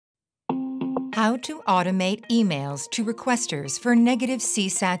How to automate emails to requesters for negative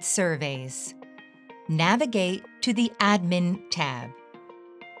CSAT surveys. Navigate to the Admin tab.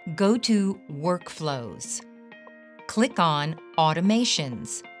 Go to Workflows. Click on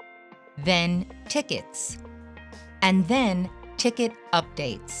Automations, then Tickets, and then Ticket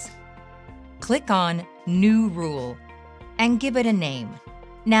Updates. Click on New Rule and give it a name.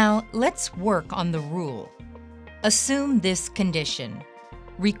 Now let's work on the rule. Assume this condition.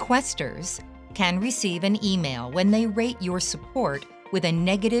 Requesters can receive an email when they rate your support with a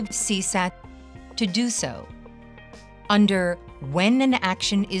negative CSAT. To do so, under When an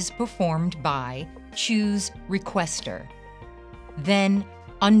action is performed by, choose Requester. Then,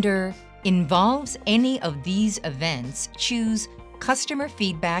 under Involves any of these events, choose Customer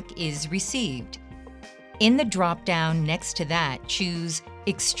feedback is received. In the drop-down next to that, choose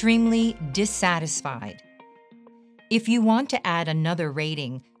Extremely dissatisfied. If you want to add another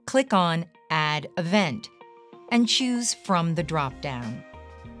rating, click on Add Event and choose from the drop-down.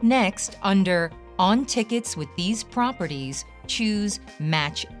 Next, under On tickets with these properties, choose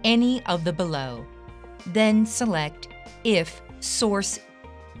Match any of the below. Then select If Source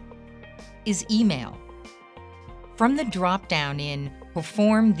is Email. From the drop-down in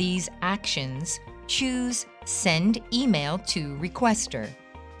Perform these actions, choose Send email to requester.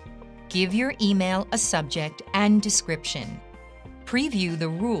 Give your email a subject and description. Preview the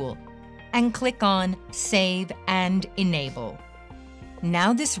rule and click on Save and Enable.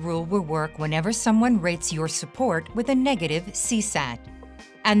 Now this rule will work whenever someone rates your support with a negative CSAT.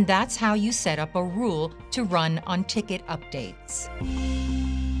 And that's how you set up a rule to run on ticket updates.